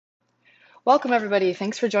Welcome, everybody.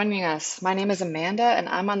 Thanks for joining us. My name is Amanda, and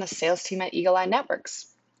I'm on the sales team at Eagle Eye Networks.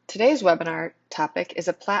 Today's webinar topic is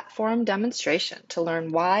a platform demonstration to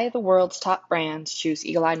learn why the world's top brands choose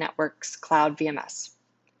Eagle Eye Networks Cloud VMS.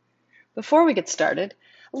 Before we get started,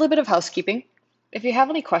 a little bit of housekeeping. If you have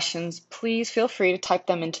any questions, please feel free to type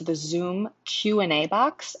them into the Zoom Q&A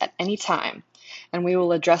box at any time, and we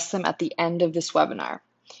will address them at the end of this webinar.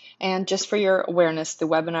 And just for your awareness, the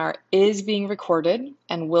webinar is being recorded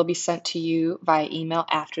and will be sent to you via email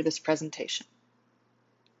after this presentation.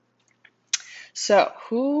 So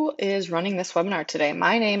who is running this webinar today?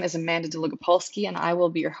 My name is Amanda Delugopolsky and I will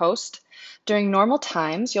be your host. During normal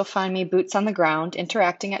times, you'll find me boots on the ground,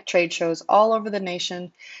 interacting at trade shows all over the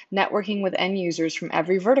nation, networking with end users from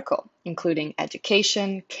every vertical, including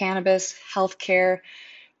education, cannabis, healthcare,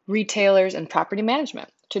 retailers, and property management,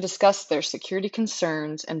 to discuss their security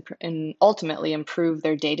concerns and ultimately improve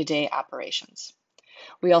their day-to-day operations.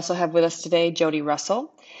 We also have with us today Jody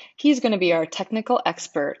Russell. He's going to be our technical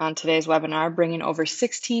expert on today's webinar, bringing over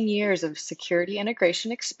 16 years of security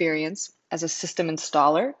integration experience as a system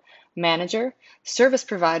installer, manager, service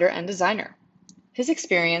provider, and designer. His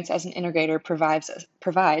experience as an integrator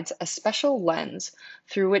provides a special lens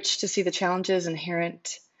through which to see the challenges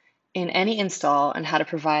inherent in any install and how to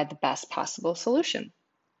provide the best possible solution.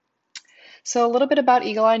 So a little bit about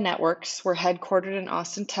Eagle Eye Networks. We're headquartered in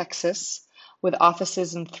Austin, Texas, with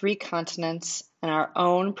offices in 3 continents and our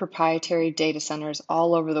own proprietary data centers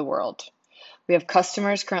all over the world. We have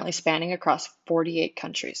customers currently spanning across 48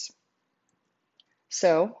 countries.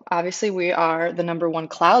 So obviously we are the #1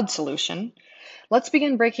 cloud solution. Let's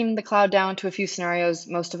begin breaking the cloud down to a few scenarios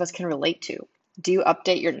most of us can relate to. Do you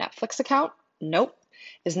update your Netflix account? Nope.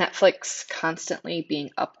 Is Netflix constantly being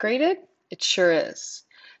upgraded? It sure is.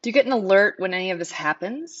 Do you get an alert when any of this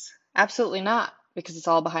happens? Absolutely not, because it's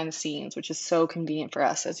all behind the scenes, which is so convenient for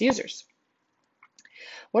us as users.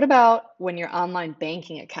 What about when your online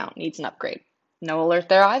banking account needs an upgrade? No alert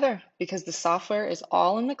there either, because the software is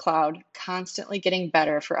all in the cloud, constantly getting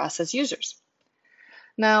better for us as users.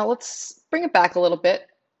 Now let's bring it back a little bit.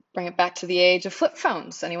 Bring it back to the age of flip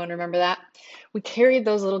phones. Anyone remember that? We carried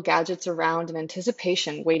those little gadgets around in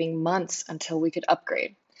anticipation, waiting months until we could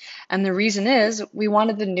upgrade. And the reason is we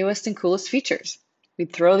wanted the newest and coolest features.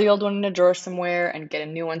 We'd throw the old one in a drawer somewhere and get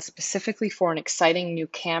a new one specifically for an exciting new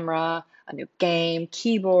camera, a new game,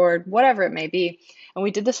 keyboard, whatever it may be. And we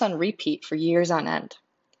did this on repeat for years on end.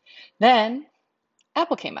 Then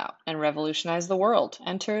Apple came out and revolutionized the world.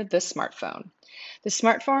 Enter the smartphone. The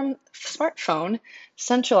smartphone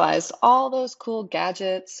centralized all those cool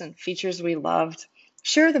gadgets and features we loved.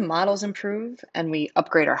 Sure, the models improve and we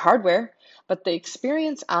upgrade our hardware, but the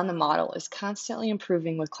experience on the model is constantly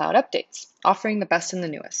improving with cloud updates, offering the best and the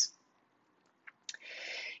newest.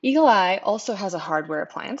 Eagle Eye also has a hardware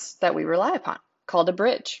appliance that we rely upon, called a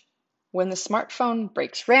bridge. When the smartphone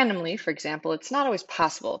breaks randomly, for example, it's not always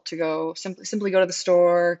possible to simply go to the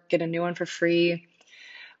store, get a new one for free.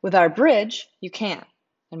 With our bridge, you can,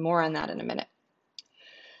 and more on that in a minute.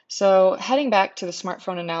 So heading back to the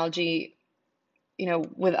smartphone analogy,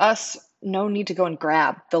 with us, no need to go and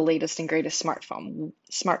grab the latest and greatest smartphone.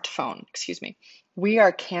 We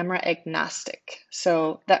are camera agnostic.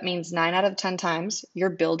 So that means 9 out of 10 times in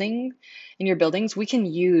your buildings, we can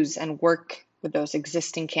use and work with those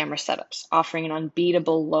existing camera setups, offering an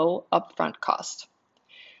unbeatable low upfront cost.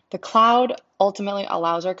 The cloud ultimately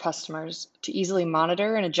allows our customers to easily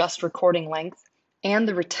monitor and adjust recording length and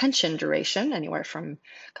the retention duration, anywhere from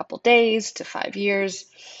a couple days to 5 years,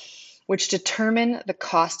 which determine the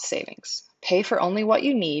cost savings. Pay for only what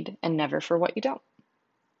you need and never for what you don't.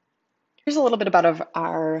 Here's a little bit about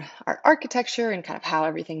our architecture and kind of how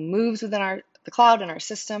everything moves within the cloud and our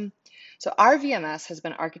system. So our VMS has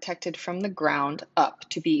been architected from the ground up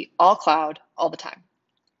to be all cloud all the time.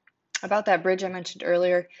 About that bridge I mentioned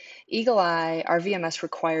earlier, Eagle Eye, our VMS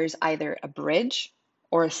requires either a bridge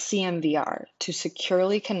or a CMVR to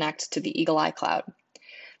securely connect to the Eagle Eye Cloud.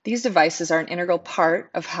 These devices are an integral part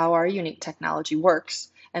of how our unique technology works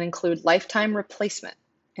and include lifetime replacement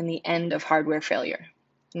in the end of hardware failure.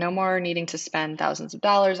 No more needing to spend thousands of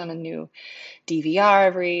dollars on a new DVR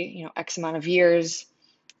every X amount of years.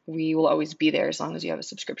 We will always be there as long as you have a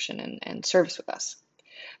subscription and service with us.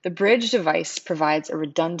 The bridge device provides a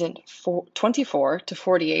redundant 24 to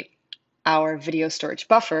 48 hour video storage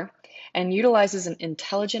buffer and utilizes an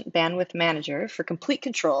intelligent bandwidth manager for complete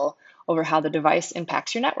control over how the device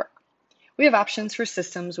impacts your network. We have options for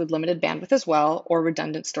systems with limited bandwidth as well, or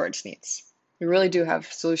redundant storage needs. We really do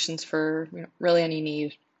have solutions for really any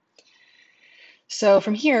need. So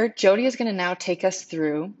from here, Jody is going to now take us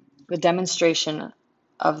through the demonstration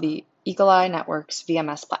of the Eagle Eye Networks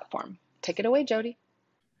VMS platform. Take it away, Jody.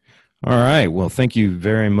 All right. Well, thank you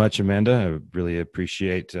very much, Amanda. I really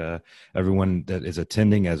appreciate everyone that is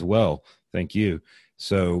attending as well. Thank you.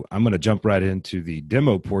 So I'm going to jump right into the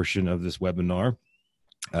demo portion of this webinar.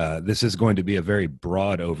 This is going to be a very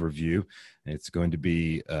broad overview. It's going to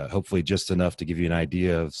be hopefully just enough to give you an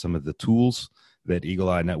idea of some of the tools that Eagle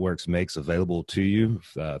Eye Networks makes available to you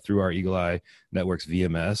through our Eagle Eye Networks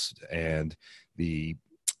VMS, and the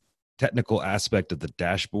technical aspect of the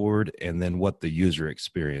dashboard, and then what the user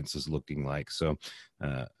experience is looking like. So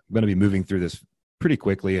I'm going to be moving through this pretty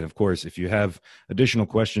quickly. And of course, if you have additional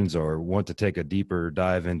questions or want to take a deeper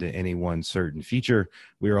dive into any one certain feature,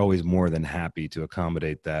 we are always more than happy to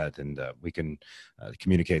accommodate that. And we can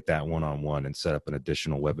communicate that one-on-one and set up an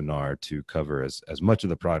additional webinar to cover as much of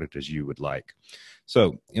the product as you would like.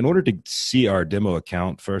 So in order to see our demo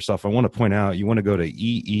account, first off, I want to point out, you want to go to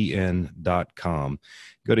EEN.com.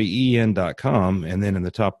 Go to EEN.com, and then in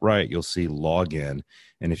the top right, you'll see Login.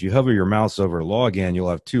 And if you hover your mouse over Login,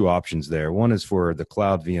 you'll have two options there. One is for the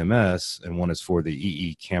Cloud VMS, and one is for the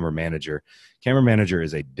EE Camera Manager. Camera Manager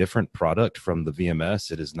is a different product from the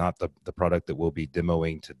VMS. It is not the product that we'll be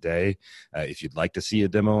demoing today. If you'd like to see a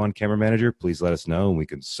demo on Camera Manager, please let us know, and we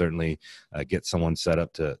can certainly get someone set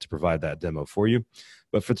up to provide that demo for you.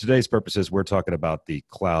 But for today's purposes, we're talking about the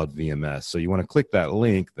Cloud VMS. So you want to click that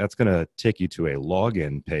link. That's going to take you to a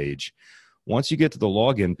login page. Once you get to the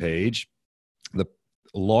login page, the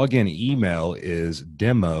login email is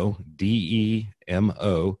demo,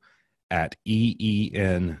 D-E-M-O, at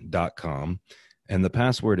EEN.com. And the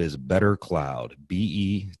password is BetterCloud,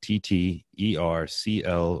 BetterCloud,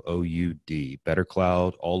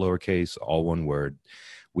 BetterCloud, all lowercase, all one word.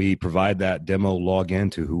 We provide that demo login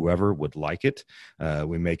to whoever would like it.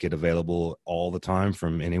 We make it available all the time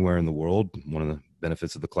from anywhere in the world. One of the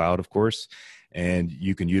benefits of the cloud, of course. And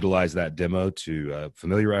you can utilize that demo to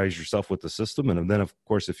familiarize yourself with the system. And then, of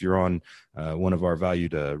course, if you're on one of our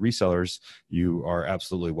valued resellers, you are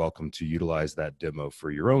absolutely welcome to utilize that demo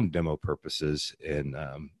for your own demo purposes in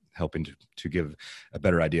helping to give a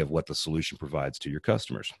better idea of what the solution provides to your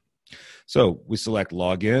customers. So we select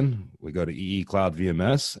login, we go to EE Cloud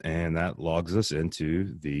VMS, and that logs us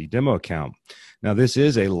into the demo account. Now, this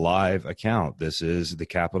is a live account. This is the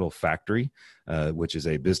Capital Factory, which is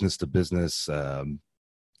a business-to-business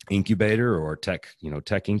incubator or tech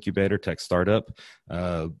incubator, tech startup,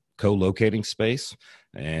 co-locating space.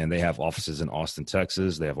 And they have offices in Austin,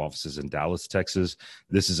 Texas. They have offices in Dallas, Texas.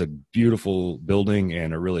 This is a beautiful building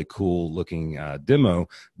and a really cool looking demo,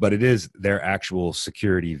 but it is their actual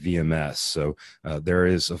security VMS. So there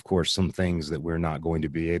is, of course, some things that we're not going to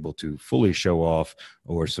be able to fully show off,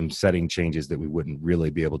 or some setting changes that we wouldn't really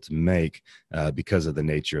be able to make because of the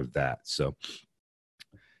nature of that. So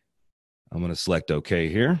I'm going to select OK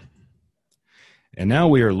here. And now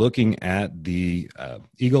we are looking at the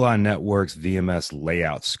Eagle Eye Networks VMS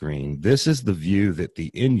layout screen. This is the view that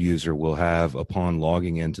the end user will have upon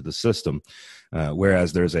logging into the system,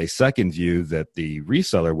 whereas there's a second view that the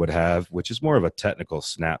reseller would have, which is more of a technical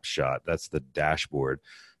snapshot. That's the dashboard.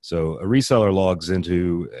 So a reseller logs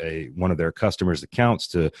into one of their customers' accounts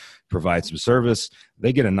to provide some service.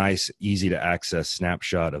 They get a nice, easy to access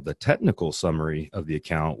snapshot of the technical summary of the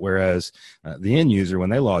account, whereas the end user, when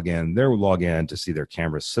they log in, they'll log in to see their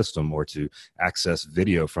camera system or to access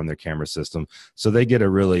video from their camera system. So they get a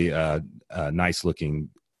really nice looking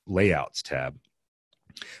layouts tab.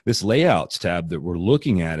 This layouts tab that we're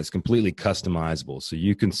looking at is completely customizable. So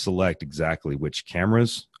you can select exactly which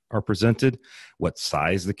cameras are presented, what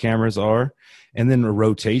size the cameras are, and then a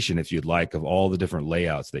rotation, if you'd like, of all the different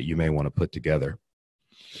layouts that you may want to put together.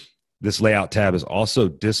 This layout tab is also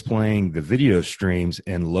displaying the video streams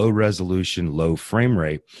in low resolution, low frame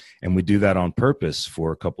rate, and we do that on purpose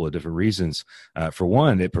for a couple of different reasons. For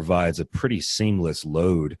one, it provides a pretty seamless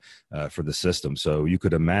load for the system. So you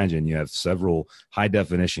could imagine you have several high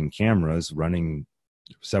definition cameras running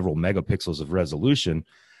several megapixels of resolution.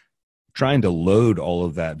 Trying to load all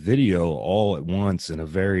of that video all at once in a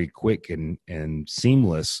very quick and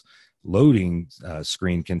seamless loading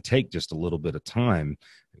screen can take just a little bit of time,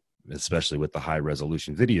 especially with the high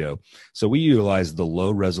resolution video. So we utilize the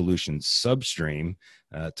low resolution substream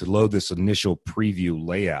to load this initial preview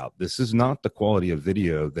layout. This is not the quality of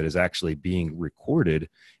video that is actually being recorded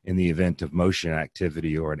in the event of motion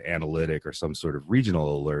activity or an analytic or some sort of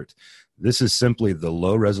regional alert. This is simply the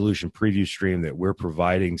low resolution preview stream that we're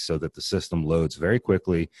providing so that the system loads very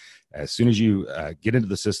quickly. As soon as you get into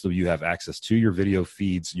the system, you have access to your video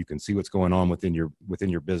feeds. You can see what's going on within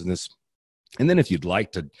your business. And then if you'd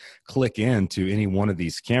like to click into any one of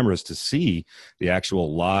these cameras to see the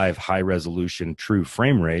actual live high resolution true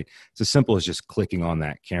frame rate, it's as simple as just clicking on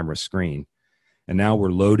that camera screen. And now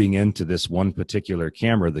we're loading into this one particular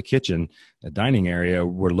camera, the kitchen, the dining area.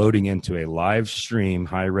 We're loading into a live stream,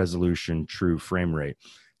 high resolution, true frame rate.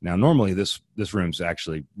 Now, normally this room's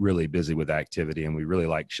actually really busy with activity, and we really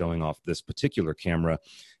like showing off this particular camera.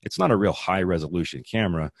 It's not a real high resolution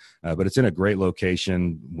camera, but it's in a great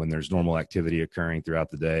location when there's normal activity occurring throughout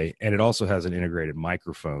the day. And it also has an integrated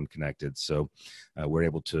microphone connected. So we're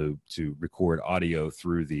able to record audio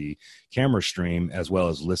through the camera stream as well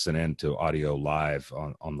as listen in to audio live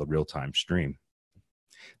on the real-time stream.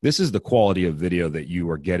 This is the quality of video that you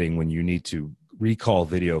are getting when you need to recall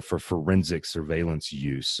video for forensic surveillance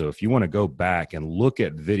use. So if you want to go back and look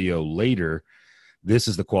at video later, this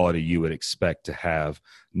is the quality you would expect to have,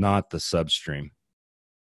 not the substream.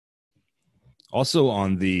 Also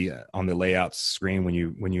on the layout screen, when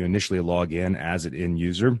you initially log in as an end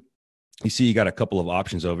user, you see you got a couple of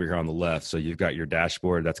options over here on the left. So you've got your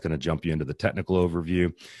dashboard. That's going to jump you into the technical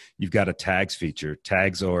overview. You've got a tags feature.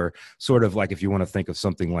 Tags are sort of like if you want to think of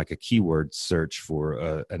something like a keyword search for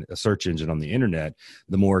a search engine on the internet.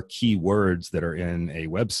 The more keywords that are in a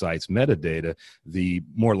website's metadata, the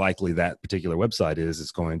more likely that particular website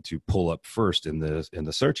is going to pull up first in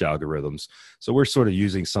the search algorithms. So we're sort of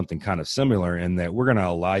using something kind of similar in that we're going to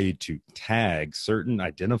allow you to tag certain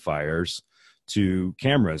identifiers to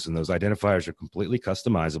cameras, and those identifiers are completely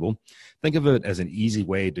customizable. Think of it as an easy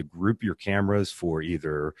way to group your cameras for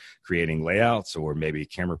either creating layouts or maybe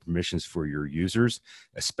camera permissions for your users.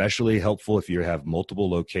 Especially helpful if you have multiple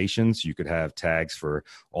locations. You could have tags for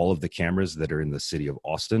all of the cameras that are in the city of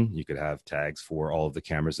Austin. You could have tags for all of the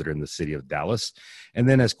cameras that are in the city of Dallas. And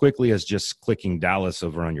then as quickly as just clicking Dallas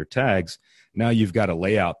over on your tags, now you've got a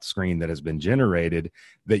layout screen that has been generated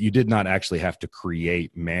that you did not actually have to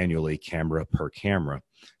create manually camera per camera.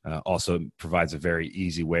 Also provides a very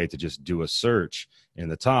easy way to just do a search in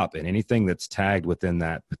the top, and anything that's tagged within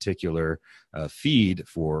that particular feed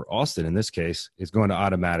for Austin, in this case, is going to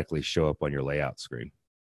automatically show up on your layout screen.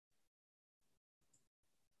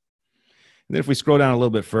 And then if we scroll down a little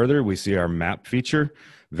bit further, we see our map feature.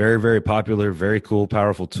 Very, very popular, very cool,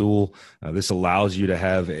 powerful tool. This allows you to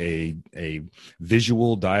have a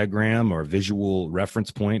visual diagram or visual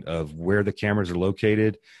reference point of where the cameras are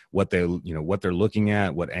located, what they're looking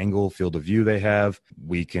at, what angle, field of view they have.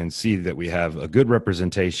 We can see that we have a good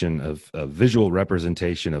representation of a visual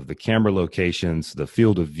representation of the camera locations, the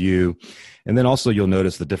field of view, and then also you'll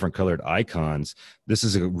notice the different colored icons. This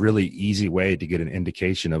is a really easy way to get an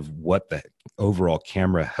indication of what the overall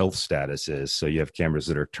camera health status is. So you have cameras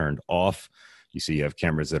that are turned off. You see you have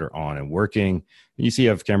cameras that are on and working. And you see you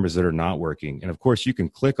have cameras that are not working. And of course, you can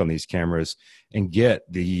click on these cameras and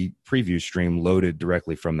get the preview stream loaded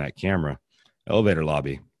directly from that camera. Elevator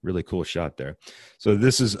lobby. Really cool shot there. So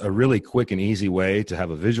this is a really quick and easy way to have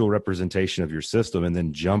a visual representation of your system and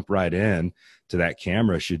then jump right in to that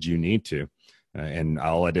camera should you need to. And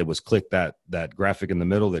all I did was click that graphic in the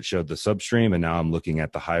middle that showed the substream, and now I'm looking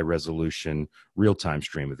at the high resolution real-time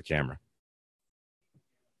stream of the camera.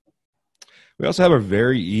 We also have a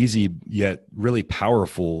very easy yet really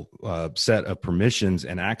powerful set of permissions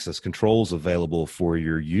and access controls available for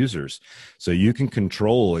your users. So you can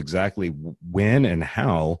control exactly when and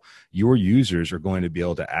how your users are going to be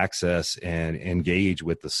able to access and engage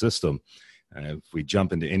with the system. If we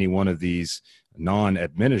jump into any one of these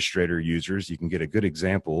non-administrator users, you can get a good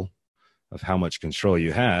example of how much control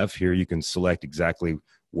you have. Here you can select exactly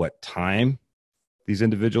what time these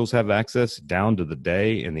individuals have access down to the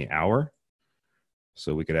day and the hour.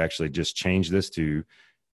 So we could actually just change this to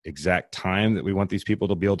exact time that we want these people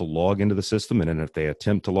to be able to log into the system. And then if they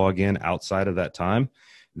attempt to log in outside of that time,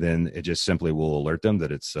 then it just simply will alert them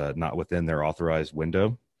that it's not within their authorized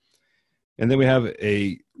window. And then we have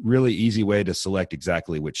a really easy way to select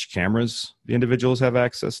exactly which cameras the individuals have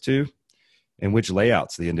access to and which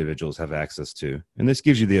layouts the individuals have access to. And this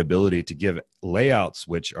gives you the ability to give layouts,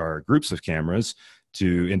 which are groups of cameras,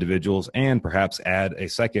 to individuals, and perhaps add a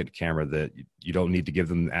second camera that you don't need to give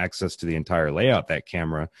them access to the entire layout that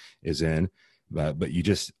camera is in, but you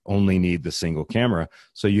just only need the single camera.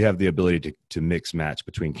 So you have the ability to mix match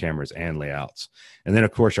between cameras and layouts. And then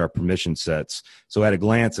of course our permission sets. So at a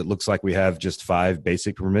glance, it looks like we have just 5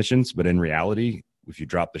 basic permissions, but in reality, if you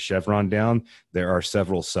drop the chevron down, there are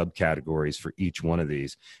several subcategories for each one of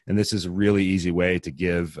these. And this is a really easy way to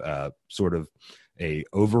give sort of a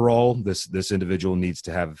overall, this individual needs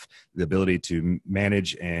to have the ability to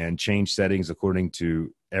manage and change settings according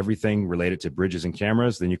to everything related to bridges and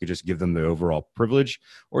cameras, then you could just give them the overall privilege,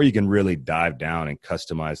 or you can really dive down and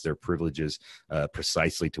customize their privileges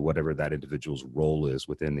precisely to whatever that individual's role is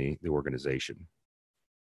within the organization.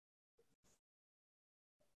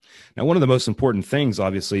 Now, one of the most important things,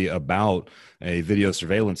 obviously, about a video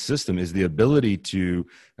surveillance system is the ability to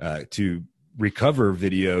recover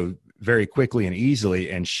video very quickly and easily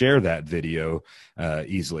and share that video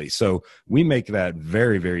easily. So we make that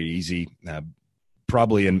very, very easy.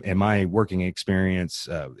 Probably in my working experience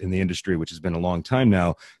in the industry, which has been a long time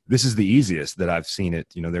now, this is the easiest that I've seen it.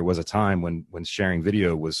 You know, there was a time when sharing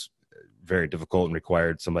video was very difficult and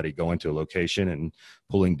required somebody going to a location and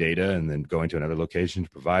pulling data and then going to another location to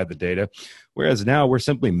provide the data. Whereas now we're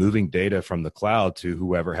simply moving data from the cloud to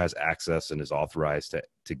whoever has access and is authorized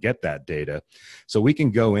to get that data. So we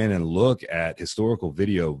can go in and look at historical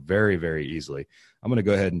video very, very easily. I'm going to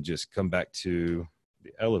go ahead and just come back to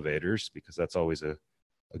the elevators because that's always a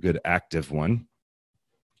good active one.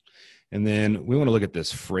 And then we want to look at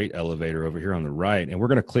this freight elevator over here on the right, and we're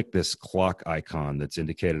going to click this clock icon that's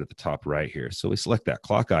indicated at the top right here. So we select that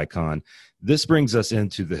clock icon. This brings us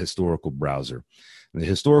into the historical browser. And the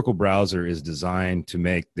historical browser is designed to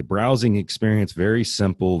make the browsing experience very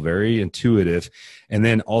simple, very intuitive, and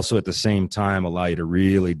then also at the same time allow you to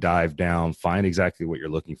really dive down, find exactly what you're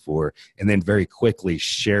looking for, and then very quickly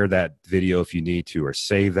share that video if you need to, or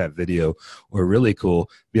save that video, or really cool,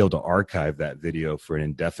 be able to archive that video for an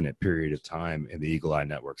indefinite period of time in the Eagle Eye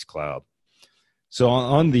Networks cloud. So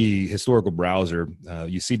on the historical browser,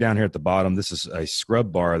 you see down here at the bottom, this is a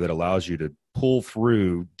scrub bar that allows you to pull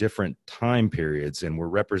through different time periods, and we're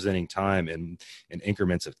representing time in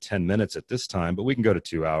increments of 10 minutes at this time, but we can go to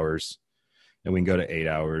 2 hours, and we can go to 8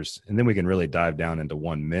 hours, and then we can really dive down into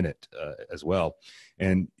 1 minute as well.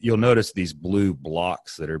 And you'll notice these blue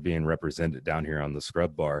blocks that are being represented down here on the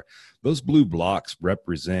scrub bar. Those blue blocks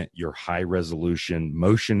represent your high resolution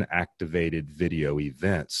motion activated video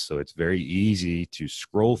events. So it's very easy to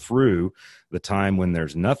scroll through the time when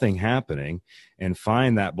there's nothing happening and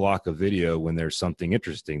find that block of video when there's something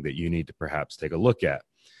interesting that you need to perhaps take a look at.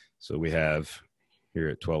 So we have here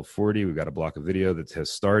at 12:40, we've got a block of video that has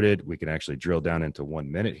started. We can actually drill down into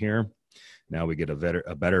 1 minute here. Now we get a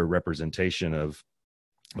better representation of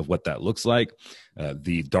what that looks like.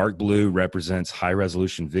 The dark blue represents high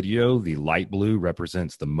resolution video. The light blue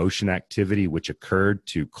represents the motion activity which occurred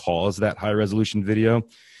to cause that high resolution video.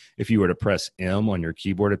 If you were to press M on your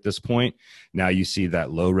keyboard at this point, now you see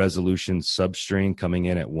that low resolution substream coming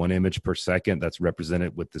in at 1 image per second. That's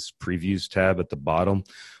represented with this previews tab at the bottom.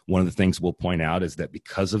 One of the things we'll point out is that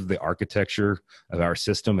because of the architecture of our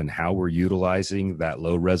system and how we're utilizing that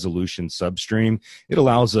low resolution substream, it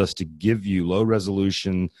allows us to give you low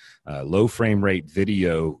resolution, low frame rate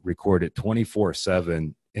video recorded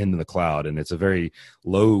 24/7 in the cloud. And it's a very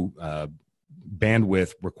low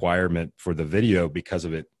bandwidth requirement for the video because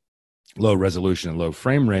of it low resolution and low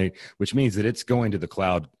frame rate, which means that it's going to the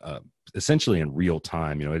cloud essentially in real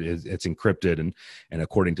time. You know, it's encrypted and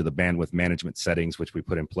according to the bandwidth management settings, which we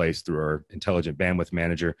put in place through our intelligent bandwidth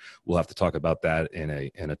manager. We'll have to talk about that in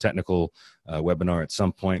a technical webinar at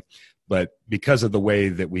some point. But because of the way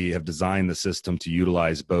that we have designed the system to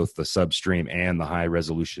utilize both the substream and the high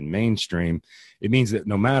resolution mainstream, it means that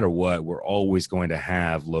no matter what, we're always going to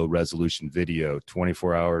have low resolution video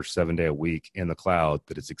 24 hours, 7 days a week in the cloud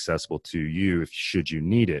that is accessible to you should you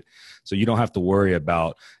need it. So you don't have to worry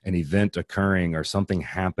about an event occurring or something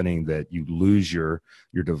happening that you lose your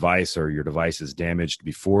device or your device is damaged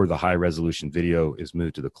before the high resolution video is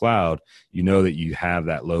moved to the cloud. You know that you have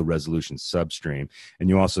that low resolution substream, and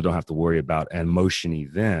you also don't have to worry about an motion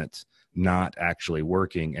event not actually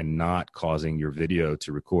working and not causing your video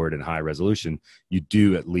to record in high resolution. You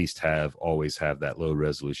do at least always have that low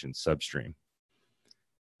resolution substream.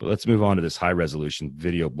 But let's move on to this high resolution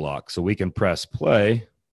video block. So we can press play.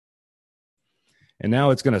 And now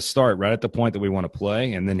it's going to start right at the point that we want to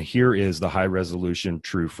play. And then here is the high resolution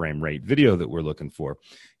true frame rate video that we're looking for.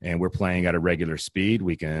 And we're playing at a regular speed.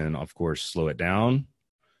 We can, of course, slow it down.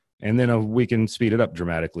 And then we can speed it up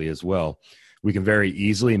dramatically as well. We can very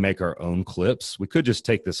easily make our own clips. We could just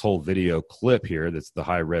take this whole video clip here, that's the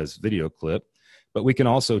high-res video clip, but we can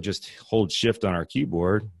also just hold Shift on our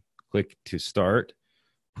keyboard, click to start,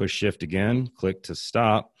 push Shift again, click to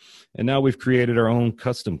stop, and now we've created our own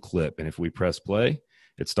custom clip. And if we press play,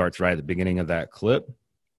 it starts right at the beginning of that clip,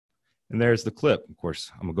 and there's the clip. Of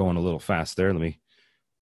course, I'm going a little fast there. Let me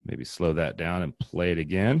maybe slow that down and play it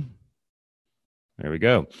again. There we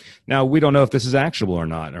go. Now, we don't know if this is actionable or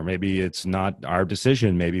not, or maybe it's not our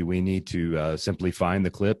decision. Maybe we need to simply find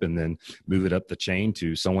the clip and then move it up the chain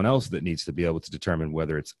to someone else that needs to be able to determine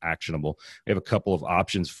whether it's actionable. We have a couple of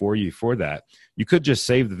options for you for that. You could just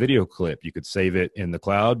save the video clip. You could save it in the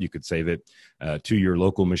cloud. You could save it to your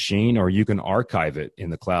local machine, or you can archive it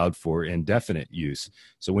in the cloud for indefinite use.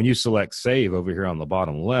 So when you select save over here on the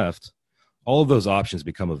bottom left, all of those options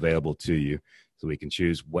become available to you. So we can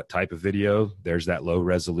choose what type of video. There's that low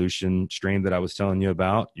resolution stream that I was telling you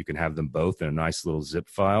about. You can have them both in a nice little zip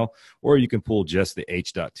file, or you can pull just the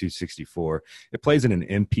H.264. It plays in an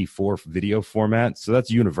MP4 video format, so that's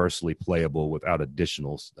universally playable without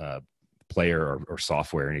additional player or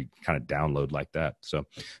software, any kind of download like that. So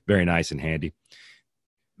very nice and handy.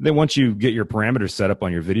 Then once you get your parameters set up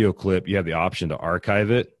on your video clip, you have the option to archive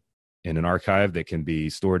it in an archive that can be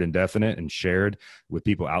stored indefinite and shared with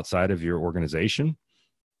people outside of your organization.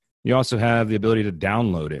 You also have the ability to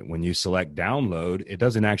download it. When you select download, it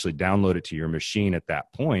doesn't actually download it to your machine at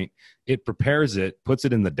that point. It prepares it, puts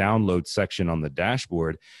it in the download section on the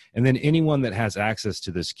dashboard, and then anyone that has access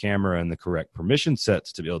to this camera and the correct permission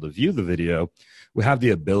sets to be able to view the video will have the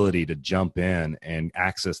ability to jump in and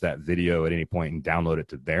access that video at any point and download it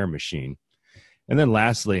to their machine. And then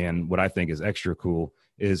lastly, and what I think is extra cool,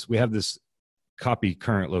 is we have this copy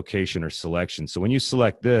current location or selection. So when you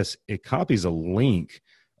select this, it copies a link.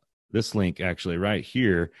 This link actually right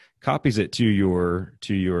here copies it to your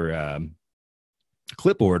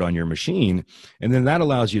clipboard on your machine. And then that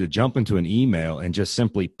allows you to jump into an email and just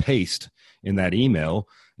simply paste in that email,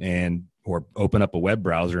 or open up a web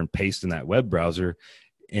browser and paste in that web browser.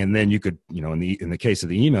 And then you could, in the case of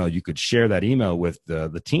the email, you could share that email with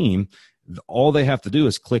the team. All they have to do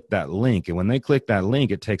is click that link. And when they click that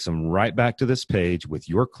link, it takes them right back to this page with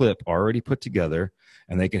your clip already put together,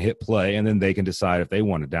 and they can hit play, and then they can decide if they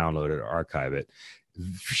want to download it or archive it.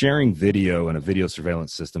 Sharing video in a video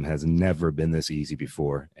surveillance system has never been this easy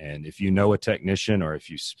before. And if you know a technician, or if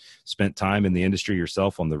you spent time in the industry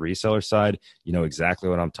yourself on the reseller side, you know exactly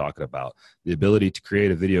what I'm talking about. The ability to create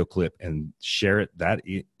a video clip and share it that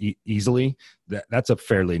easily, that's a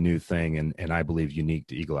fairly new thing, and I believe unique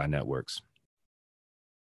to Eagle Eye Networks.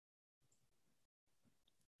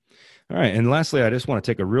 All right, and lastly, I just want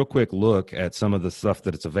to take a real quick look at some of the stuff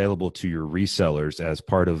that it's available to your resellers as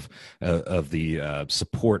part of the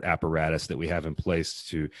support apparatus that we have in place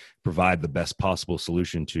to provide the best possible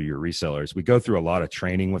solution to your resellers. We go through a lot of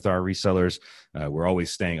training with our resellers. We're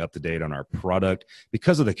always staying up to date on our product.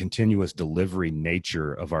 Because of the continuous delivery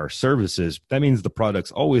nature of our services, that means the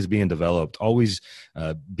product's always being developed, always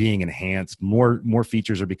being enhanced. More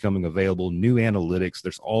features are becoming available, new analytics.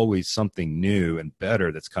 There's always something new and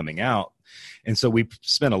better that's coming out. And so we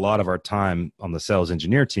spent a lot of our time on the sales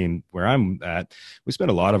engineer team where I'm at. We spent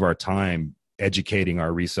a lot of our time educating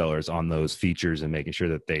our resellers on those features and making sure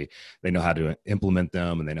that they know how to implement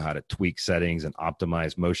them, and they know how to tweak settings and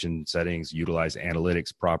optimize motion settings, utilize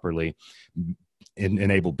analytics properly,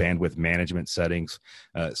 enable bandwidth management settings.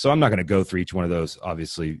 So I'm not going to go through each one of those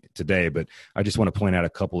obviously today, but I just want to point out a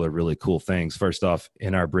couple of really cool things. First off,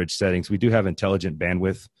 in our bridge settings, we do have intelligent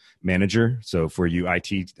bandwidth manager. So for you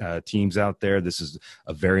IT teams out there, this is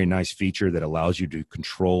a very nice feature that allows you to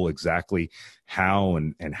control exactly how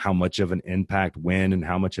and how much of an impact, when and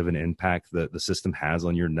how much of an impact the system has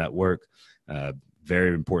on your network.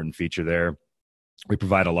 Very important feature there. We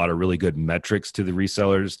provide a lot of really good metrics to the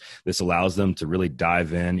resellers. This allows them to really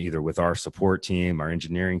dive in either with our support team, our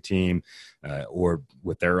engineering team, or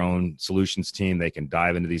with their own solutions team. They can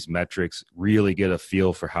dive into these metrics, really get a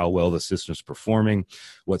feel for how well the system is performing,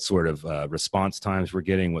 what sort of response times we're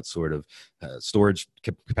getting, what sort of storage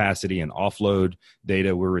capacity and offload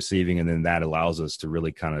data we're receiving. And then that allows us to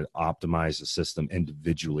really kind of optimize the system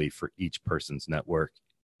individually for each person's network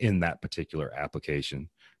in that particular application.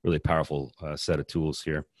 Really powerful set of tools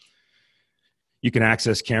here. You can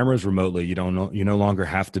access cameras remotely. You no longer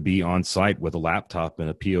have to be on site with a laptop and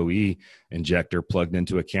a PoE injector plugged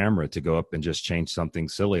into a camera to go up and just change something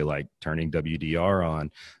silly like turning WDR on.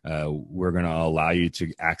 We're going to allow you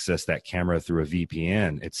to access that camera through a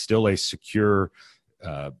VPN. It's still a secure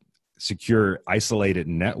isolated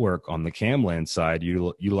network on the CamLAN side,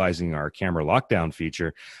 utilizing our camera lockdown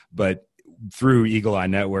feature, but through Eagle Eye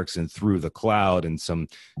Networks and through the cloud and some,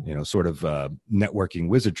 sort of networking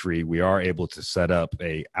wizardry, we are able to set up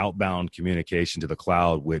a outbound communication to the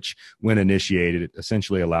cloud, which, when initiated, it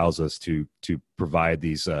essentially allows us to provide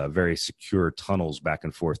these very secure tunnels back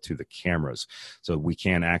and forth to the cameras. So we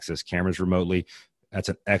can access cameras remotely. That's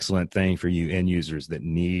an excellent thing for you end users that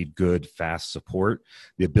need good, fast support.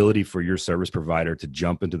 The ability for your service provider to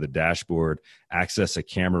jump into the dashboard, access a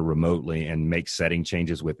camera remotely, and make setting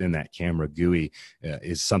changes within that camera GUI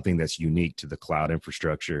is something that's unique to the cloud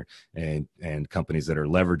infrastructure and companies that are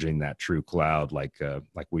leveraging that true cloud like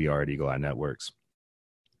we are at Eagle Eye Networks.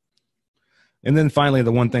 And then finally,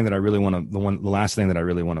 the last thing that I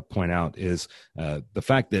really want to point out is the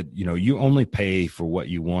fact that, you only pay for what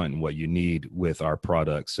you want and what you need with our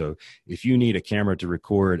products. So if you need a camera to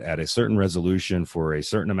record at a certain resolution for a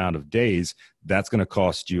certain amount of days, that's going to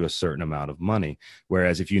cost you a certain amount of money.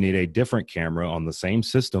 Whereas if you need a different camera on the same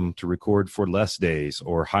system to record for less days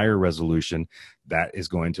or higher resolution, that is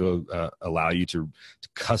going to allow you to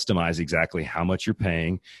customize exactly how much you're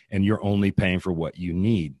paying, and you're only paying for what you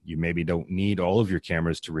need. You maybe don't need all of your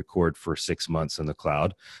cameras to record for 6 months in the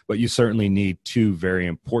cloud, but you certainly need 2 very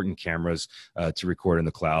important cameras to record in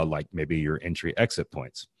the cloud, like maybe your entry-exit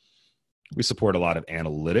points. We support a lot of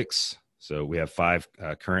analytics. So we have 5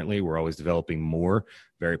 currently. We're always developing more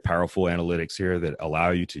very powerful analytics here that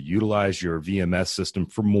allow you to utilize your VMS system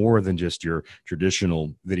for more than just your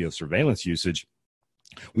traditional video surveillance usage.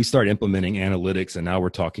 We start implementing analytics, and now we're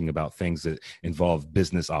talking about things that involve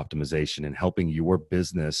business optimization and helping your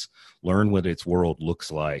business learn what its world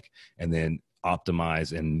looks like and then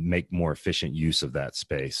optimize and make more efficient use of that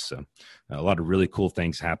space. So a lot of really cool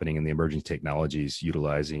things happening in the emerging technologies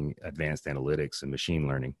utilizing advanced analytics and machine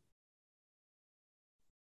learning.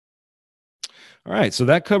 All right, so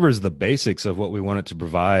that covers the basics of what we wanted to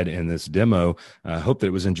provide in this demo. I hope that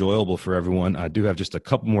it was enjoyable for everyone. I do have just a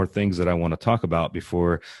couple more things that I want to talk about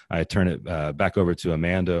before I turn it back over to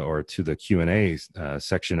Amanda or to the Q&A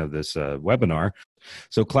section of this webinar.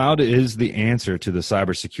 So cloud is the answer to the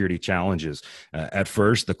cybersecurity challenges. At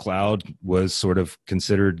first, the cloud was sort of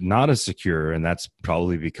considered not as secure, and that's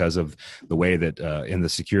probably because of the way that in the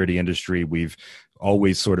security industry, we've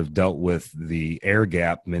always sort of dealt with the air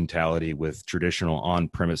gap mentality with traditional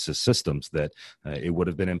on-premises systems, that it would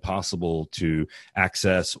have been impossible to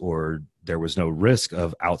access, or there was no risk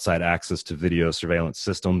of outside access to video surveillance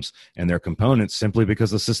systems and their components simply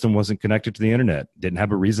because the system wasn't connected to the internet, didn't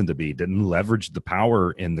have a reason to be, didn't leverage the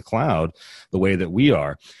power in the cloud the way that we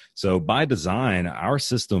are. So by design, our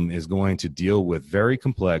system is going to deal with very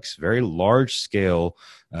complex, very large scale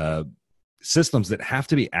systems that have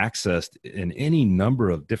to be accessed in any number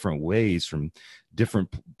of different ways from different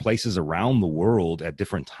places around the world at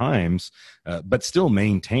different times, but still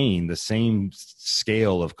maintain the same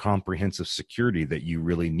scale of comprehensive security that you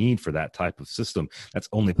really need for that type of system. That's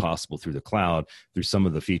only possible through the cloud, through some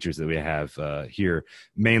of the features that we have here,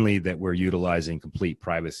 mainly that we're utilizing complete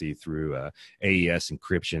privacy through AES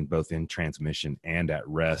encryption, both in transmission and at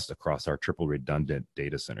rest across our triple redundant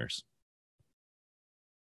data centers.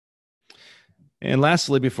 And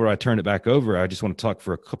lastly, before I turn it back over, I just want to talk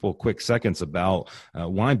for a couple of quick seconds about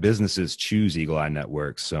why businesses choose Eagle Eye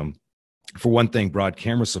Networks. For one thing, broad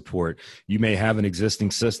camera support. You may have an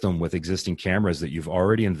existing system with existing cameras that you've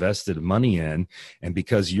already invested money in, and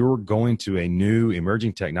because you're going to a new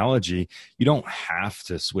emerging technology, you don't have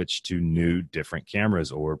to switch to new different cameras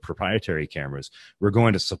or proprietary cameras. We're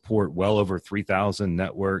going to support well over 3,000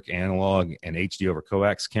 network, analog, and HD over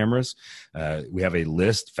coax cameras. We have a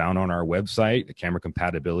list found on our website, a camera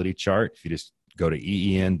compatibility chart. If you just go to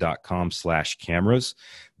een.com/cameras.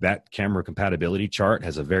 That camera compatibility chart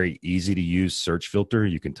has a very easy to use search filter.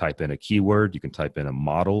 You can type in a keyword, you can type in a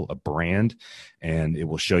model, a brand, and it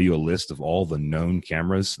will show you a list of all the known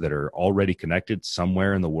cameras that are already connected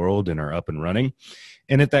somewhere in the world and are up and running.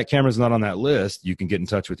 And if that camera is not on that list, you can get in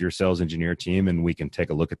touch with your sales engineer team, and we can take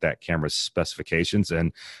a look at that camera's specifications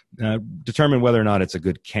and determine whether or not it's a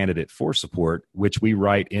good candidate for support, which we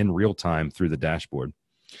write in real time through the dashboard.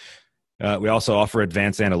 We also offer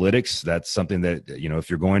advanced analytics. That's something that,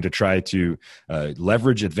 if you're going to try to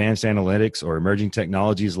leverage advanced analytics or emerging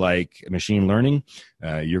technologies like machine learning,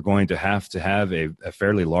 you're going to have a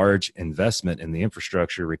fairly large investment in the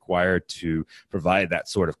infrastructure required to provide that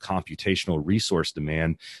sort of computational resource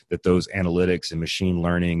demand that those analytics and machine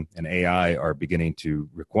learning and AI are beginning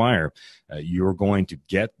to require. You're going to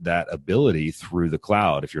get that ability through the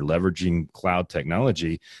cloud. If you're leveraging cloud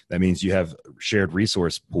technology, that means you have shared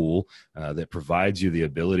resource pool that provides you the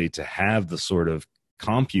ability to have the sort of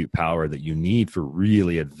compute power that you need for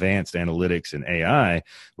really advanced analytics and AI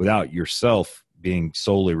without yourself being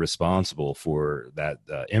solely responsible for that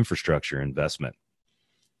infrastructure investment.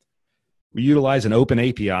 We utilize an open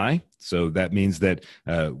API. So that means that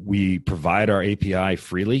we provide our API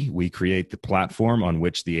freely. We create the platform on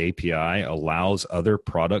which the API allows other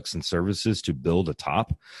products and services to build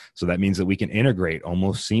atop. So that means that we can integrate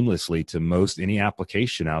almost seamlessly to most any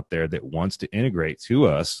application out there that wants to integrate to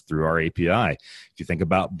us through our API. If you think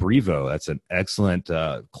about Brevo, that's an excellent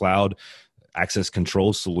cloud access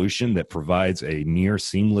control solution that provides a near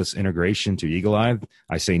seamless integration to Eagle Eye.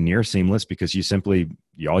 I say near seamless because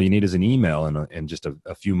all you need is an email and just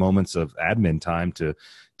a few moments of admin time to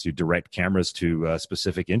direct cameras to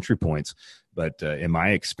specific entry points. But in my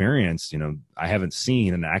experience, I haven't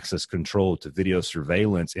seen an access control to video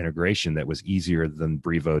surveillance integration that was easier than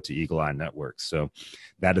Brevo to Eagle Eye networks. So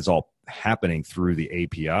that is all happening through the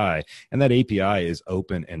API, and that API is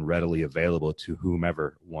open and readily available to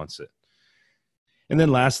whomever wants it. And then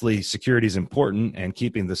lastly, security is important, and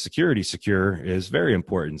keeping the security secure is very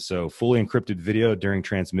important. So fully encrypted video during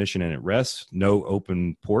transmission and at rest, no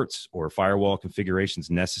open ports or firewall configurations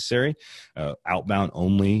necessary, outbound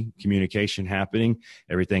only communication happening,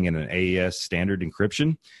 everything in an AES standard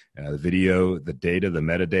encryption. The video, the data, the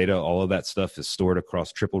metadata, all of that stuff is stored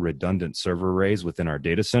across triple redundant server arrays within our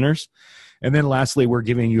data centers. And then lastly, we're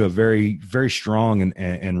giving you a very, very strong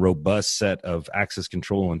and robust set of access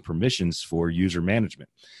control and permissions for user management.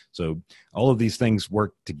 So all of these things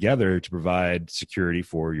work together to provide security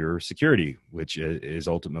for your security, which is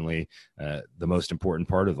ultimately the most important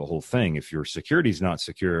part of the whole thing. If your security is not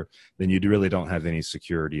secure, then you really don't have any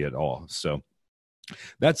security at all. So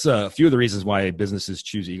that's a few of the reasons why businesses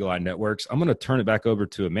choose Eagle Eye Networks. I'm going to turn it back over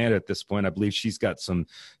to Amanda at this point. I believe she's got some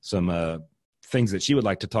things that she would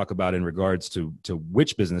like to talk about in regards to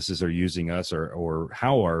which businesses are using us or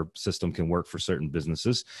how our system can work for certain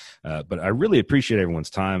businesses. But I really appreciate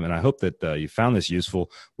everyone's time, and I hope that you found this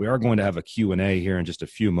useful. We are going to have a Q&A here in just a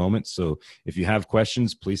few moments. So if you have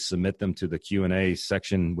questions, please submit them to the Q&A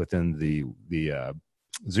section within the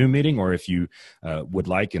Zoom meeting, or if you would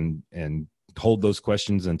like and hold those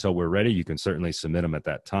questions until we're ready, you can certainly submit them at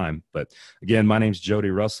that time. But again, my name's Jody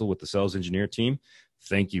Russell with the Sales Engineer team.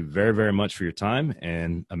 Thank you very, very much for your time.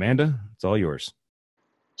 And Amanda, it's all yours.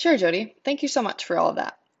 Sure, Jody. Thank you so much for all of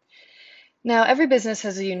that. Now, every business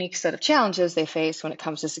has a unique set of challenges they face when it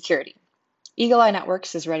comes to security. Eagle Eye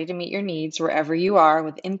Networks is ready to meet your needs wherever you are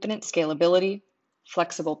with infinite scalability,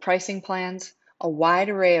 flexible pricing plans, a wide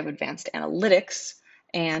array of advanced analytics,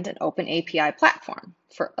 and an open API platform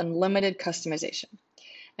for unlimited customization.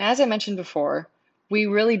 Now, as I mentioned before, we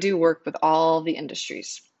really do work with all the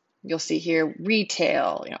industries. You'll see here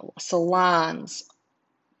retail, salons,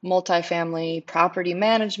 multifamily property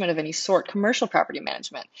management of any sort, commercial property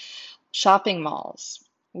management, shopping malls.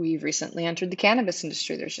 We've recently entered the cannabis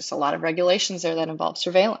industry. There's just a lot of regulations there that involve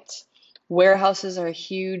surveillance. Warehouses are a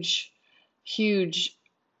huge, huge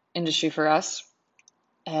industry for us,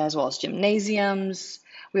 as well as gymnasiums.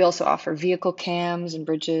 We also offer vehicle cams and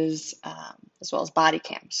bridges, as well as body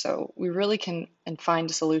cams. So we really can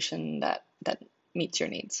find a solution that meets your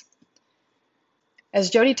needs. As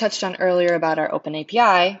Jody touched on earlier about our open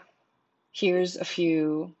API, here's a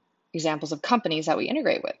few examples of companies that we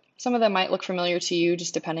integrate with. Some of them might look familiar to you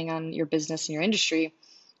just depending on your business and your industry.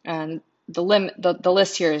 And the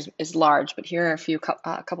list here is large, but here are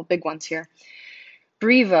a couple big ones here.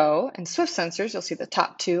 Brevo and Swift Sensors, you'll see the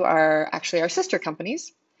top two are actually our sister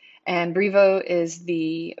companies. And Brevo is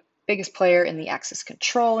the biggest player in the access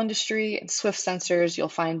control industry, and Swift Sensors, you'll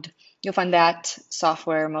find that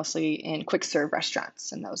software mostly in quick serve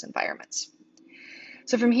restaurants in those environments.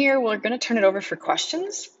 So from here, we're going to turn it over for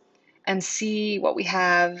questions and see what we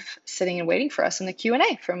have sitting and waiting for us in the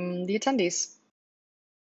Q&A from the attendees.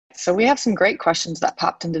 So we have some great questions that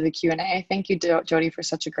popped into the Q&A. Thank you, Jody, for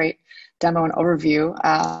such a great demo and overview.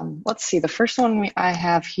 Let's see, the first one I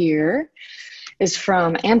have here is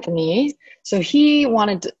from Anthony. So he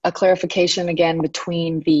wanted a clarification again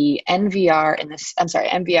between the NVR and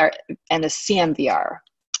NVR and the CMVR.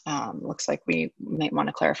 Looks like we might want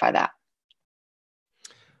to clarify that.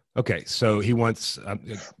 Okay, so he wants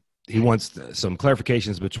some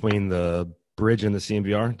clarifications between the bridge and the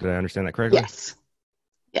CMVR. Did I understand that correctly?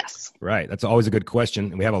 Yes. Right. That's always a good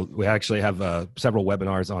question. And we actually have several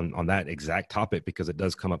webinars on that exact topic because it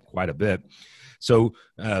does come up quite a bit. So,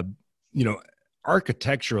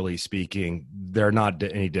 architecturally speaking, they're not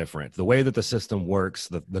any different. The way that the system works,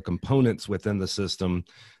 the components within the system,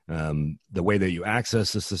 the way that you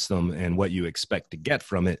access the system and what you expect to get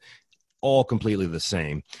from it, all completely the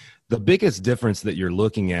same. The biggest difference that you're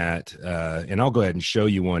looking at, and I'll go ahead and show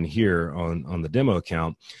you one here on the demo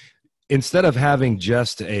account, instead of having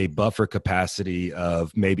just a buffer capacity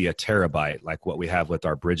of maybe a terabyte, like what we have with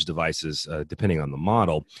our bridge devices, depending on the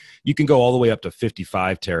model, you can go all the way up to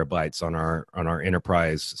 55 terabytes on our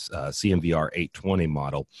enterprise CMVR 820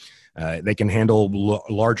 model. They can handle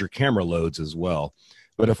larger camera loads as well.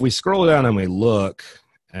 But if we scroll down and we look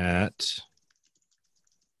at,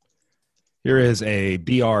 here is a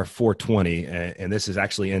BR420, and this is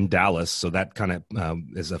actually in Dallas, so that kind of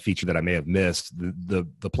is a feature that I may have missed.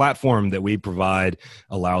 The platform that we provide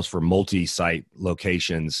allows for multi-site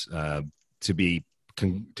locations to be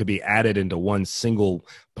added into one single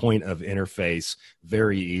point of interface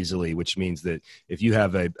very easily, which means that if you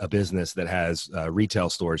have a business that has retail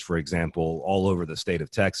stores, for example, all over the state of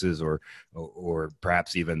Texas or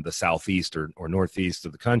perhaps even the southeast or northeast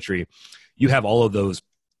of the country, you have all of those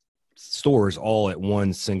stores all at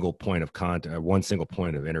one single point of contact, one single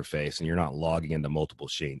point of interface, and you're not logging into multiple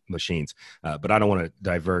machines. But I don't want to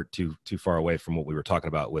divert too far away from what we were talking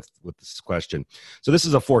about with this question. So this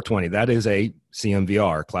is a 420. That is a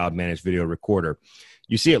CMVR, Cloud Managed Video Recorder.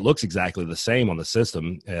 You see it looks exactly the same on the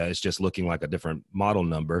system. It's just looking like a different model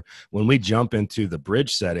number. When we jump into the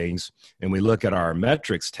bridge settings and we look at our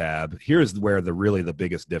metrics tab, here's where the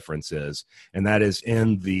biggest difference is, and that is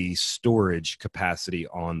in the storage capacity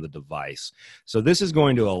on the device. So this is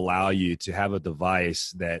going to allow you to have a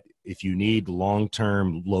device that if you need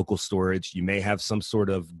long-term local storage, you may have some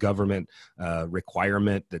sort of government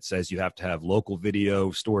requirement that says you have to have local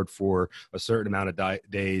video stored for a certain amount of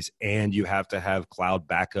days, and you have to have cloud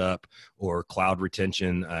backup or cloud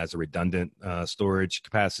retention as a redundant storage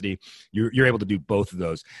capacity. You're able to do both of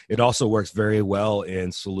those. It also works very well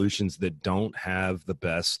in solutions that don't have the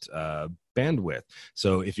best bandwidth.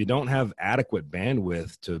 So if you don't have adequate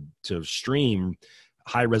bandwidth to stream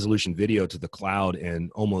high resolution video to the cloud in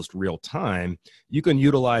almost real time, you can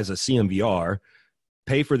utilize a CMVR,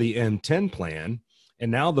 pay for the M10 plan, and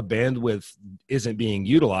now the bandwidth isn't being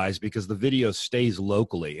utilized because the video stays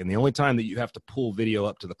locally. And the only time that you have to pull video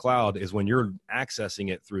up to the cloud is when you're accessing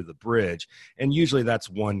it through the bridge. And usually that's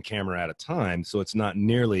one camera at a time, so it's not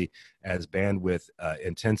nearly as bandwidth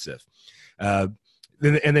intensive. And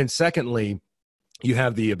then secondly, you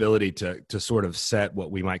have the ability to sort of set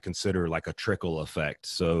what we might consider like a trickle effect.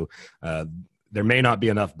 So there may not be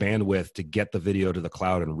enough bandwidth to get the video to the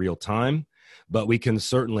cloud in real time, but we can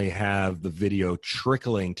certainly have the video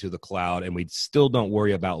trickling to the cloud, and we still don't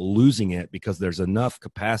worry about losing it because there's enough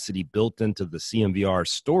capacity built into the CMVR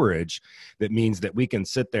storage that means that we can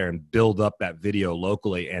sit there and build up that video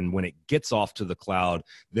locally, and when it gets off to the cloud,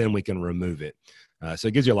 then we can remove it. So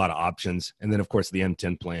it gives you a lot of options. And then, of course, the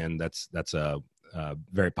M10 plan, that's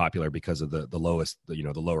very popular because of the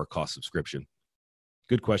lower cost subscription.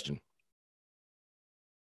 Good question.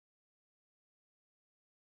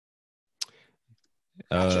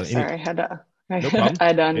 Gotcha. Sorry, I had to problem. I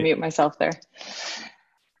had to unmute myself there.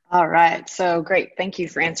 All right, so great. Thank you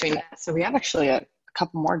for answering that. So we have actually a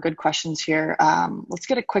couple more good questions here. Let's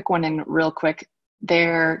get a quick one in real quick.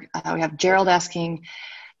 There, we have Gerald asking,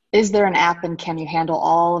 is there an app and can you handle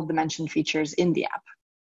all of the mentioned features in the app?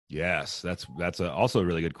 Yes, that's also a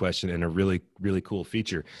really good question and a really, really cool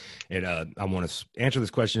feature. And I want to answer this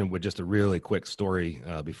question with just a really quick story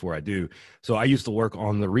before I do. So I used to work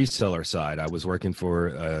on the reseller side. I was working for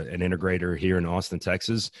an integrator here in Austin,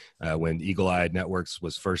 Texas, when Eagle Eye Networks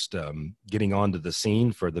was first getting onto the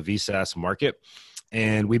scene for the VSaaS market.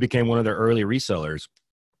 And we became one of their early resellers.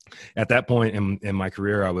 At that point in my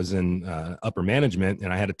career, I was in upper management,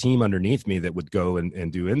 and I had a team underneath me that would go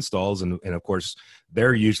and do installs. And of course,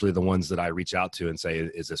 they're usually the ones that I reach out to and say,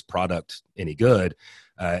 is this product any good?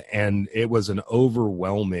 And it was an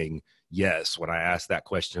overwhelming yes when I asked that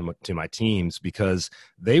question to my teams, because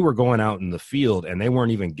they were going out in the field and they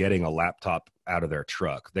weren't even getting a laptop out of their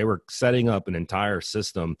truck. They were setting up an entire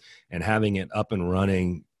system and having it up and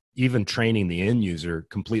running, even training the end user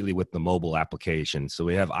completely with the mobile application. So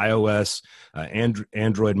we have iOS,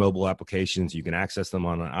 Android mobile applications. You can access them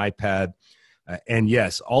on an iPad. And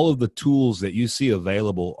yes, all of the tools that you see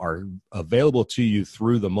available are available to you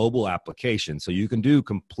through the mobile application. So you can do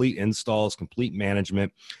complete installs, complete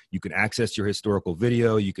management. You can access your historical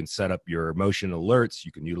video. You can set up your motion alerts.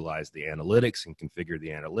 You can utilize the analytics and configure the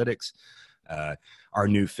analytics. Our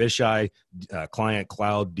new fisheye client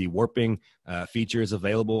cloud dewarping feature is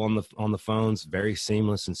available on the phones, very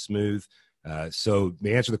seamless and smooth. So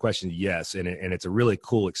the answer to the question is yes, and it's a really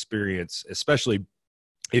cool experience, especially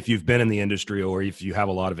if you've been in the industry or if you have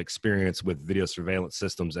a lot of experience with video surveillance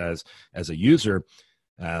systems as a user.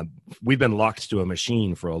 We've been locked to a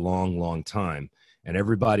machine for a long, long time, and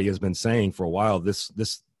everybody has been saying for a while, this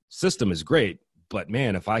system is great, but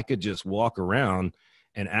man, if I could just walk around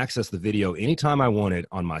and access the video anytime I want it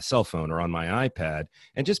on my cell phone or on my iPad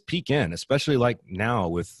and just peek in, especially like now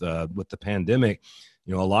with the pandemic.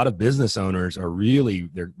 You know, a lot of business owners are really,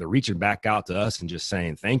 they're reaching back out to us and just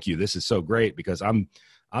saying, thank you. This is so great because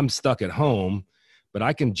I'm stuck at home, but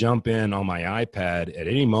I can jump in on my iPad at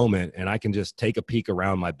any moment and I can just take a peek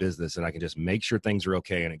around my business and I can just make sure things are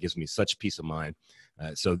okay. And it gives me such peace of mind.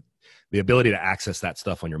 So the ability to access that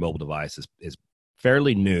stuff on your mobile device is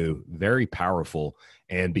fairly new, very powerful.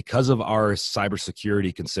 And because of our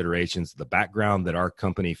cybersecurity considerations, the background that our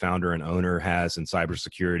company founder and owner has in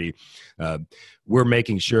cybersecurity, we're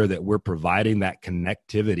making sure that we're providing that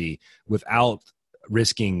connectivity without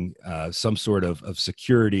risking some sort of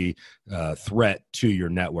security threat to your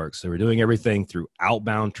network. So we're doing everything through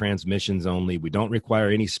outbound transmissions only. We don't require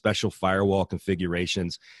any special firewall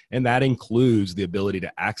configurations. And that includes the ability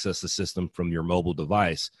to access the system from your mobile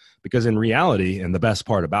device. Because in reality, and the best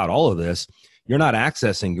part about all of this, you're not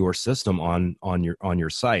accessing your system on your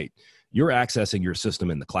site. You're accessing your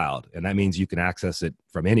system in the cloud. And that means you can access it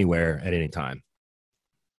from anywhere at any time.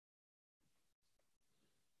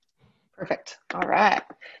 Perfect. All right.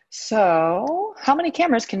 So how many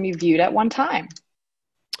cameras can be viewed at one time?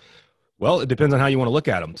 Well, it depends on how you want to look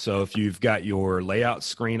at them. So if you've got your layout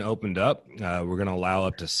screen opened up, we're going to allow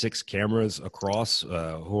up to 6 cameras across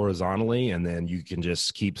horizontally, and then you can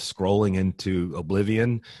just keep scrolling into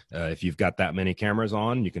oblivion. If you've got that many cameras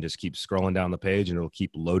on, you can just keep scrolling down the page and it'll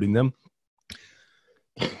keep loading them.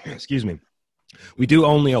 Excuse me. We do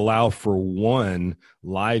only allow for 1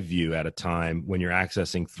 live view at a time when you're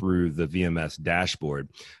accessing through the VMS dashboard.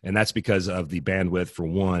 And that's because of the bandwidth for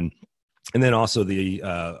one. And then also the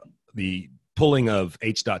pulling of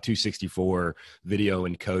H.264 video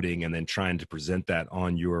encoding and then trying to present that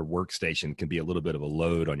on your workstation can be a little bit of a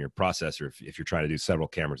load on your processor if you're trying to do several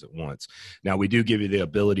cameras at once. Now, we do give you the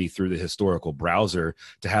ability through the historical browser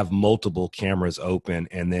to have multiple cameras open,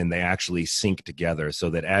 and then they actually sync together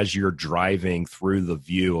so that as you're driving through the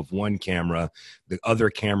view of one camera, the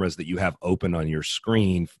other cameras that you have open on your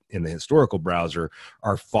screen in the historical browser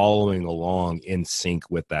are following along in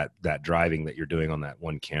sync with that driving that you're doing on that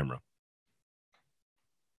one camera.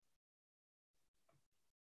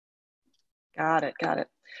 Got it. Got it.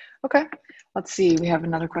 Okay. Let's see. We have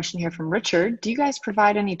another question here from Richard. Do you guys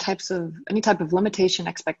provide any type of limitation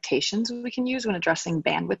expectations we can use when addressing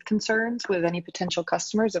bandwidth concerns with any potential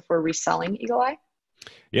customers if we're reselling Eagle Eye?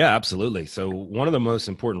 Yeah, absolutely. So one of the most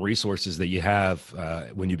important resources that you have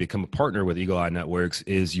when you become a partner with Eagle Eye Networks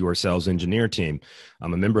is your sales engineer team.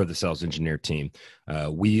 I'm a member of the sales engineer team.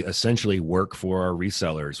 We essentially work for our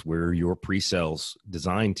resellers. We're your pre-sales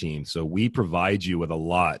design team. So we provide you with a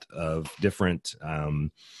lot of different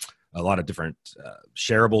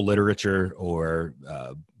shareable literature or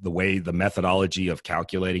the methodology of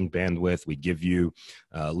calculating bandwidth. We give you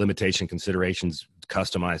limitation considerations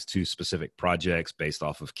customized to specific projects based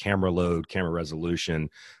off of camera load, camera resolution,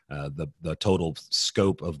 the total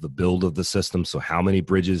scope of the build of the system. So how many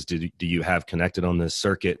bridges do you have connected on this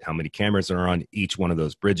circuit? How many cameras are on each one of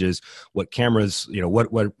those bridges? What cameras,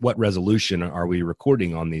 what resolution are we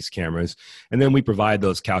recording on these cameras? And then we provide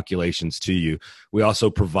those calculations to you. We also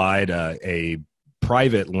provide a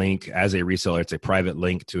private link as a reseller. It's a private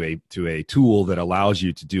link to a tool that allows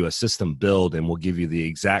you to do a system build and will give you the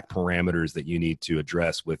exact parameters that you need to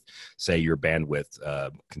address with, say, your bandwidth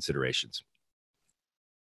considerations.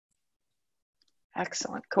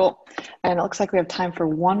 Excellent. Cool. And it looks like we have time for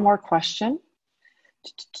one more question.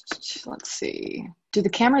 Let's see. Do the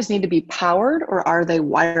cameras need to be powered or are they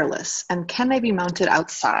wireless? And can they be mounted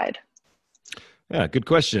outside? Yeah, good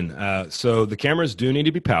question. So the cameras do need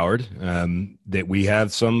to be powered. That we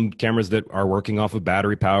have some cameras that are working off of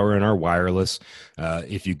battery power and are wireless.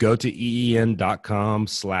 If you go to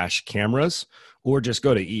EEN.com/cameras, or just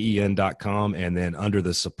go to EEN.com and then under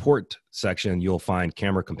the support section, you'll find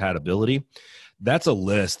camera compatibility. That's a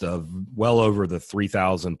list of well over the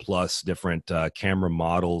 3,000 plus different camera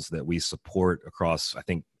models that we support across, I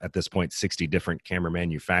think at this point, 60 different camera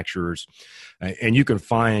manufacturers. And you can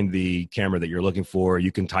find the camera that you're looking for.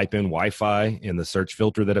 You can type in Wi-Fi in the search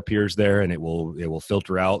filter that appears there, and it will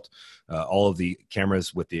filter out all of the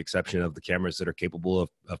cameras with the exception of the cameras that are capable of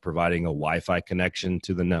providing a Wi-Fi connection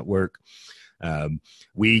to the network.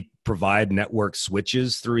 We provide network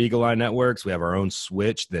switches through Eagle Eye Networks. We have our own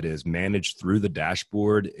switch that is managed through the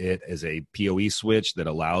dashboard. It is a PoE switch that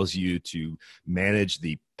allows you to manage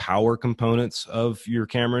the power components of your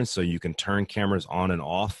cameras, so you can turn cameras on and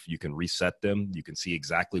off. You can reset them. You can see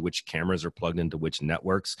exactly which cameras are plugged into which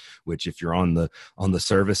networks, which if you're on the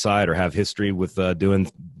service side or have history with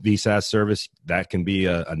doing VSAS service, that can be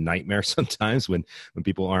a nightmare sometimes when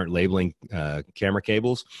people aren't labeling camera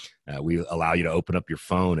cables. We allow you to open up your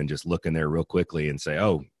phone and just look in there real quickly and say,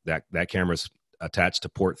 oh, that camera's attached to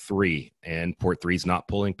port 3 and port 3 is not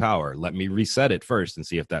pulling power. Let me reset it first and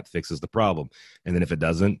see if that fixes the problem. And then if it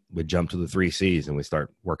doesn't, we jump to the 3Cs and we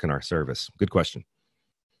start working our service. Good question.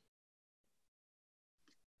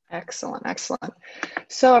 Excellent, excellent.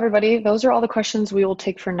 So everybody, those are all the questions we will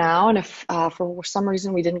take for now. And if for some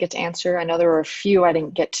reason we didn't get to answer, I know there were a few I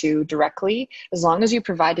didn't get to directly. As long as you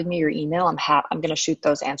provided me your email, I'm going to shoot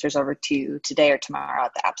those answers over to you today or tomorrow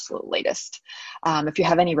at the absolute latest. If you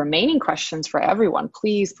have any remaining questions for everyone,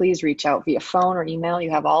 please reach out via phone or email.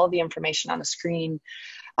 You have all of the information on the screen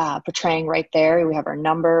portraying right there. We have our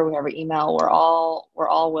number, we have our email. We're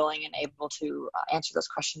all willing and able to answer those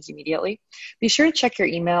questions immediately. Be sure to check your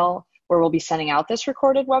email where we'll be sending out this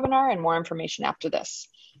recorded webinar and more information after this.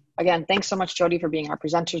 Again, thanks so much, Jody, for being our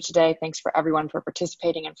presenter today. Thanks for everyone for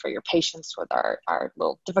participating and for your patience with our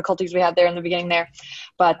little difficulties we had there in the beginning there.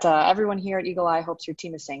 But everyone here at Eagle Eye hopes your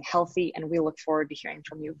team is staying healthy, and we look forward to hearing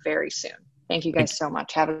from you very soon. Thank you guys so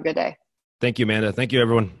much. Have a good day. Thank you, Amanda. Thank you,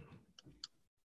 everyone.